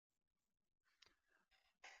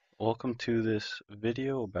Welcome to this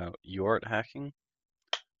video about UART hacking.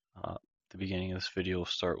 The beginning of this video will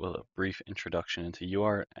start with a brief introduction into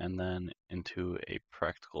UART and then into a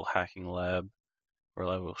practical hacking lab where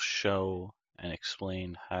I will show and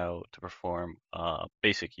explain how to perform a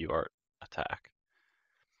basic UART attack.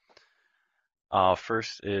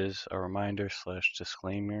 First is a reminder /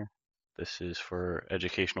 disclaimer. This is for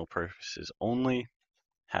educational purposes only.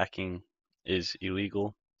 Hacking is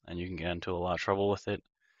illegal and you can get into a lot of trouble with it.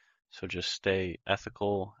 So just stay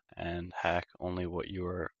ethical and hack only what you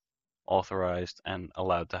are authorized and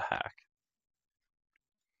allowed to hack.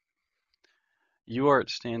 UART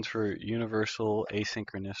stands for Universal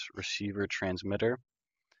Asynchronous Receiver Transmitter.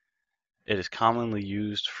 It is commonly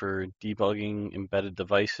used for debugging embedded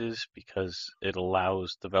devices because it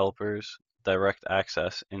allows developers direct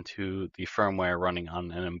access into the firmware running on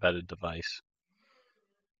an embedded device.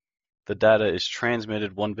 The data is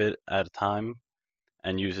transmitted one bit at a time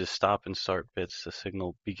and uses stop and start bits to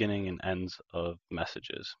signal beginning and ends of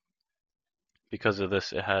messages. Because of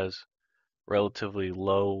this, it has relatively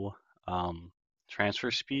low transfer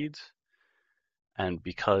speeds, and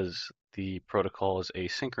because the protocol is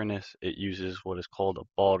asynchronous, it uses what is called a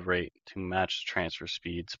baud rate to match transfer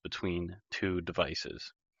speeds between two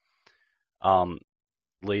devices.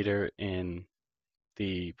 Later in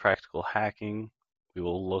the practical hacking, we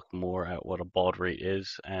will look more at what a baud rate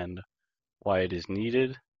is and why it is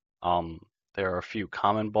needed. There are a few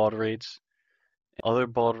common baud rates. Other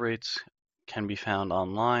baud rates can be found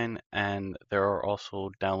online, and there are also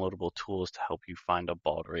downloadable tools to help you find a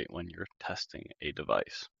baud rate when you're testing a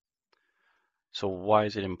device. So why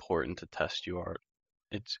is it important to test UART?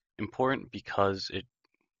 It's important because it,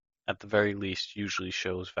 at the very least, usually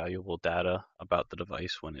shows valuable data about the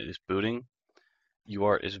device when it is booting.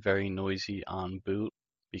 UART is very noisy on boot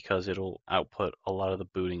because it'll output a lot of the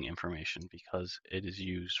booting information because it is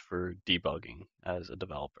used for debugging as a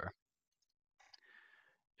developer.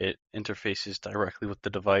 It interfaces directly with the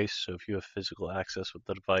device, so if you have physical access with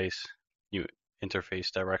the device, you interface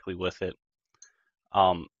directly with it.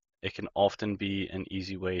 It can often be an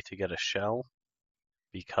easy way to get a shell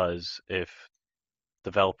because if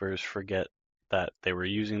developers forget that they were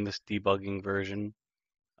using this debugging version,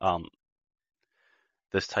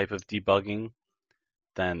 this type of debugging,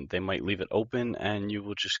 then they might leave it open and you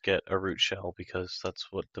will just get a root shell because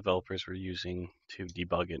that's what developers were using to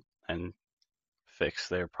debug it and fix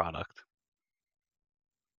their product.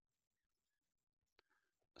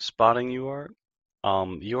 Spotting UART.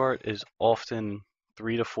 UART is often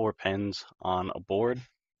 3 to 4 pins on a board.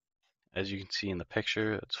 As you can see in the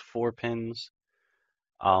picture, it's 4 pins.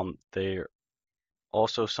 They're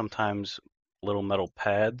also sometimes little metal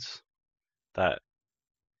pads that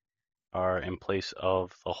are in place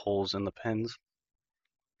of the holes in the pins.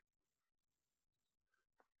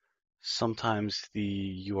 Sometimes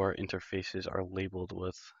the UART interfaces are labeled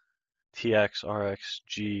with TX, RX,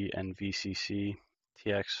 G, and VCC.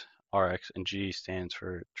 TX, RX, and G stands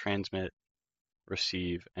for transmit,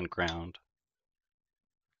 receive, and ground.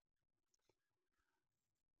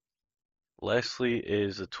 Lastly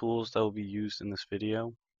is the tools that will be used in this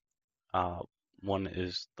video. One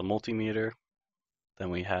is the multimeter, then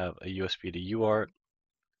we have a USB to UART,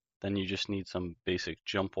 then you just need some basic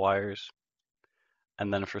jump wires,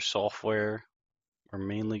 and then for software, we're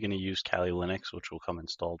mainly going to use Kali Linux, which will come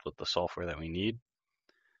installed with the software that we need,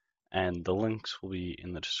 and the links will be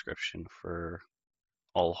in the description for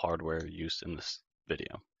all hardware used in this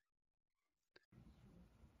video.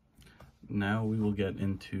 Now we will get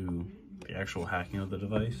into the actual hacking of the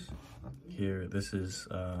device. Here, this is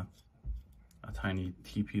a tiny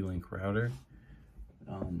TP-Link router.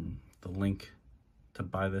 The link to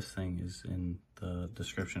buy this thing is in the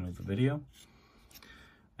description of the video.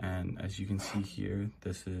 And as you can see here,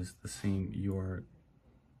 this is the same UART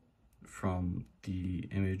from the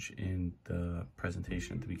image in the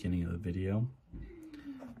presentation at the beginning of the video.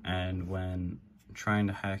 And when trying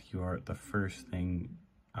to hack UART, the first thing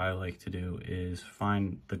I like to do is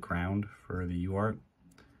find the ground for the UART,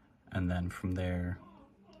 and then from there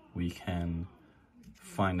we can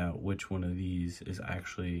find out which one of these is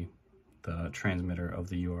actually the transmitter of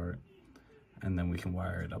the UART, and then we can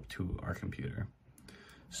wire it up to our computer.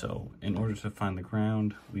 So in order to find the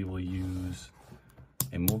ground, we will use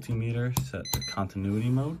a multimeter set to continuity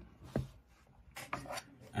mode,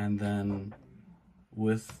 and then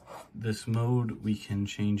with this mode we can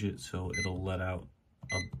change it so it'll let out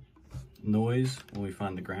a noise when we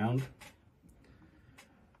find the ground,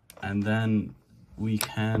 and then we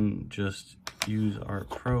can just use our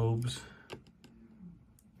probes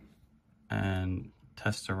and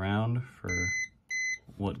test around for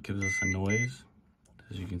what gives us a noise to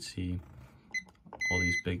As you can see, all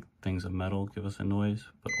these big things of metal give us a noise,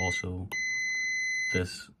 but also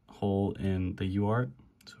this hole in the UART.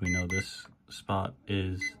 So we know this spot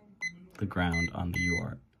is the ground on the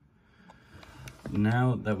UART.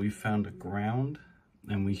 Now that we've found a ground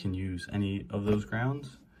and we can use any of those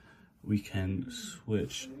grounds, we can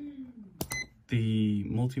switch the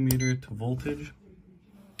multimeter to voltage,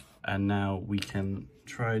 and now we can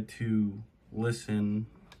try to listen,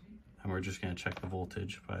 and we're just going to check the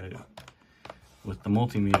voltage with the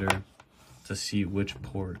multimeter to see which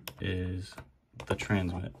port is the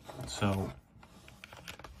transmit. So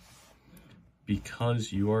because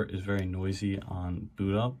UART is very noisy on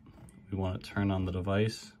boot up, we want to turn on the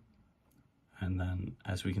device, and then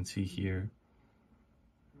as we can see here,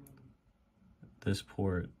 this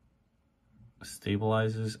port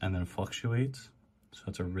stabilizes and then fluctuates. So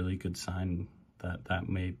that's a really good sign that that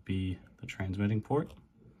may be the transmitting port.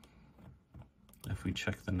 If we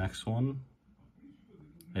check the next one,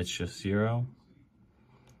 it's just 0.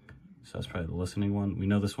 So that's probably the listening one. We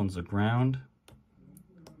know this one's the ground.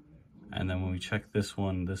 And then when we check this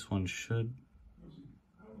one should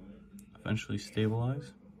eventually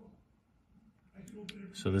stabilize.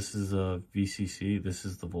 So this is a VCC, this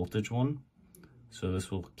is the voltage one. So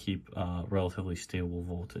this will keep relatively stable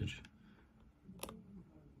voltage.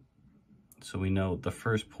 So we know the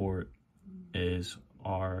first port is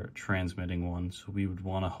our transmitting one, so we would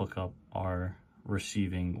want to hook up our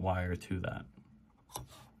receiving wire to that.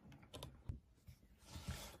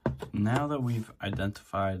 Now that we've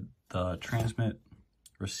identified the transmit,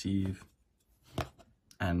 receive,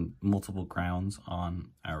 and multiple grounds on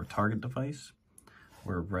our target device,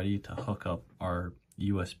 we're ready to hook up our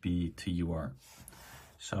USB to UART.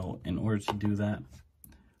 So in order to do that,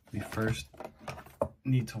 we first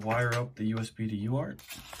need to wire up the USB to UART.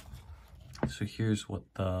 So here's what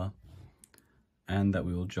the end that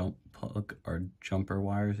we will plug our jumper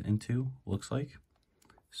wires into looks like.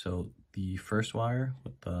 So the first wire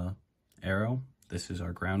with the arrow, this is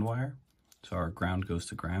our ground wire. So our ground goes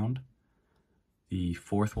to ground. The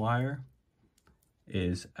fourth wire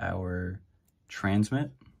is our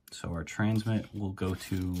transmit. So our transmit will go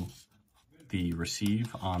to the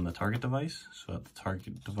receive on the target device, so that the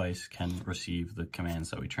target device can receive the commands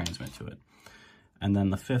that we transmit to it. And then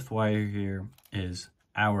the fifth wire here is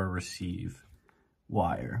our receive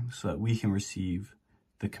wire, so that we can receive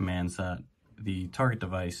the commands that the target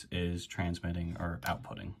device is transmitting or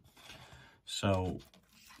outputting. So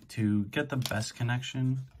to get the best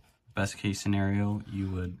connection, best case scenario, you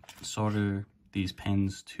would solder these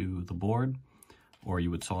pins to the board, or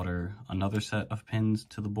you would solder another set of pins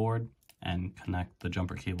to the board and connect the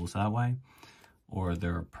jumper cables that way, or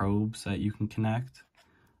there are probes that you can connect.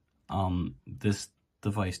 This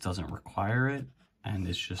device doesn't require it, and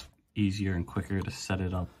it's just easier and quicker to set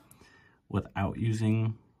it up without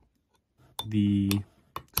using the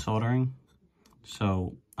soldering.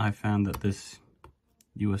 So I found that this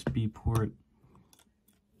USB port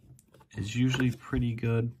is usually pretty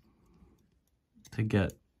good to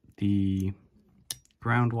get the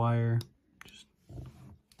ground wire just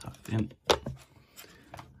tucked in.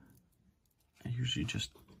 I usually just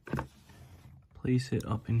place it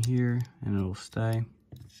up in here and it'll stay.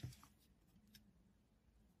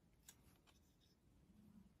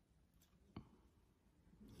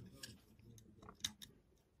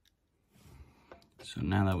 So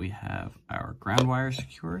now that we have our ground wire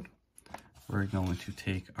secured, we're going to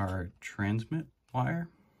take our transmit wire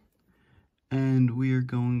and we are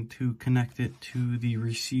going to connect it to the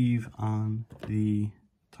receive on the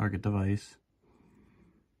target device.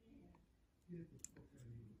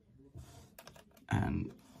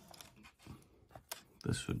 And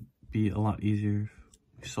this would be a lot easier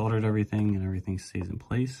if we soldered everything and everything stays in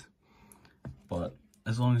place. But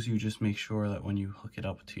as long as you just make sure that when you hook it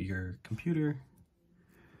up to your computer,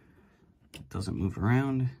 it doesn't move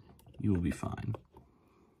around, you will be fine.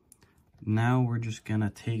 Now we're just gonna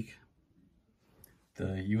take the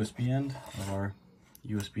USB end of our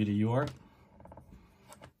USB to UART.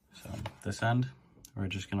 So this end, we're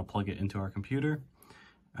just gonna plug it into our computer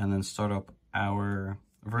and then start up our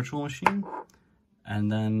virtual machine.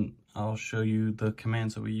 And then I'll show you the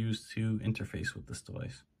commands that we use to interface with this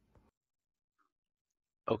device.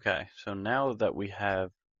 Okay, so now that we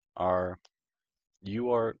have our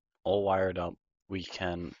UART all wired up, we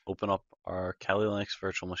can open up our Kali Linux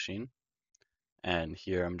virtual machine. And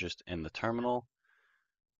here I'm just in the terminal.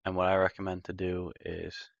 And what I recommend to do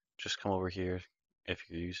is just come over here if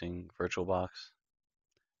you're using VirtualBox.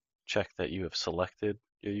 Check that you have selected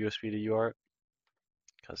your USB to UART,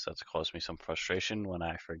 because that's caused me some frustration when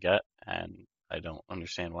I forget and I don't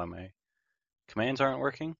understand why my commands aren't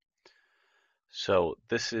working. So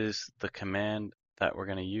this is the command that we're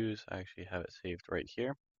going to use. I actually have it saved right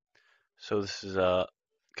here. So this is a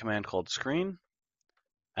command called screen,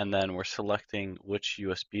 and then we're selecting which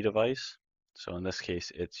USB device. So in this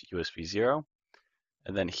case, it's USB 0.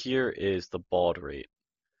 And then here is the baud rate.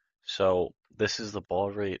 So this is the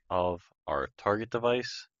baud rate of our target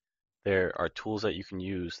device. There are tools that you can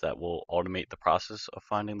use that will automate the process of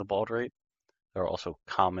finding the baud rate. There are also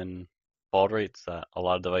common baud rates that a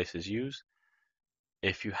lot of devices use.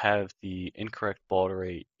 If you have the incorrect baud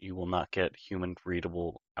rate, you will not get human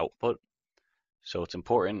readable output. So it's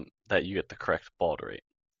important that you get the correct baud rate.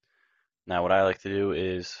 Now what I like to do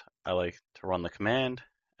is I like to run the command,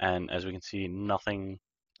 and as we can see, nothing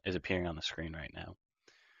is appearing on the screen right now.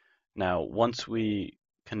 Now once we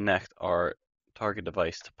connect our target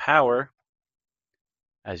device to power,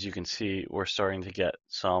 as you can see, we're starting to get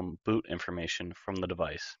some boot information from the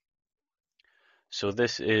device. So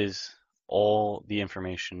this is all the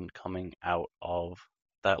information coming out of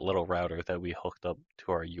that little router that we hooked up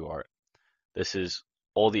to our UART. This is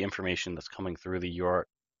all the information that's coming through the UART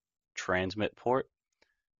transmit port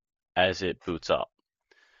as it boots up.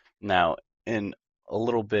 Now, in a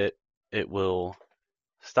little bit, it will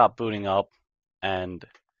stop booting up and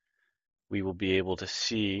we will be able to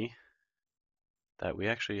see that we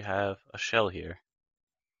actually have a shell here.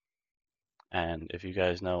 And if you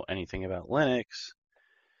guys know anything about Linux,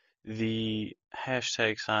 the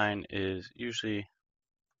hashtag sign is usually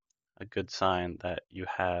a good sign that you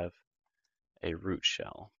have a root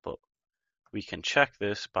shell, but we can check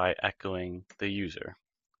this by echoing the user,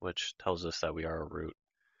 which tells us that we are a root.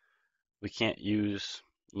 We can't use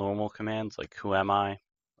normal commands like who am I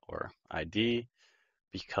or ID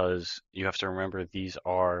because you have to remember these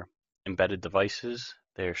are embedded devices.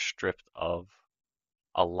 They're stripped of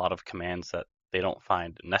a lot of commands that they don't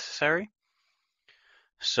find necessary.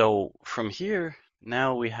 So from here,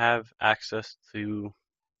 now we have access to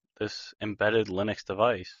this embedded Linux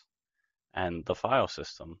device and the file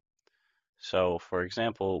system. So for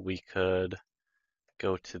example, we could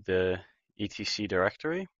go to the etc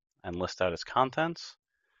directory and list out its contents,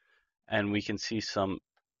 and we can see some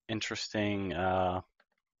interesting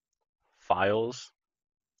files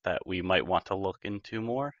that we might want to look into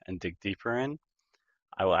more and dig deeper in.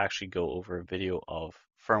 I will actually go over a video of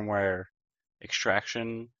firmware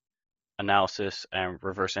extraction, analysis, and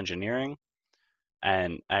reverse engineering.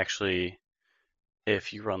 And actually,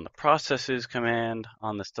 if you run the processes command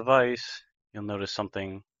on this device, you'll notice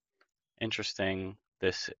something interesting.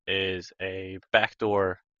 This is a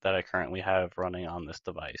backdoor that I currently have running on this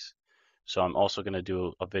device. So I'm also going to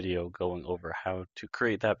do a video going over how to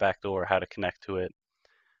create that backdoor, how to connect to it,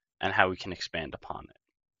 and how we can expand upon it.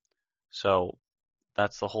 So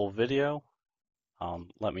that's the whole video.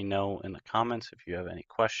 Let me know in the comments if you have any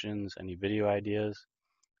questions, any video ideas,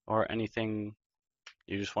 or anything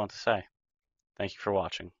you just want to say. Thank you for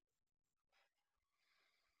watching.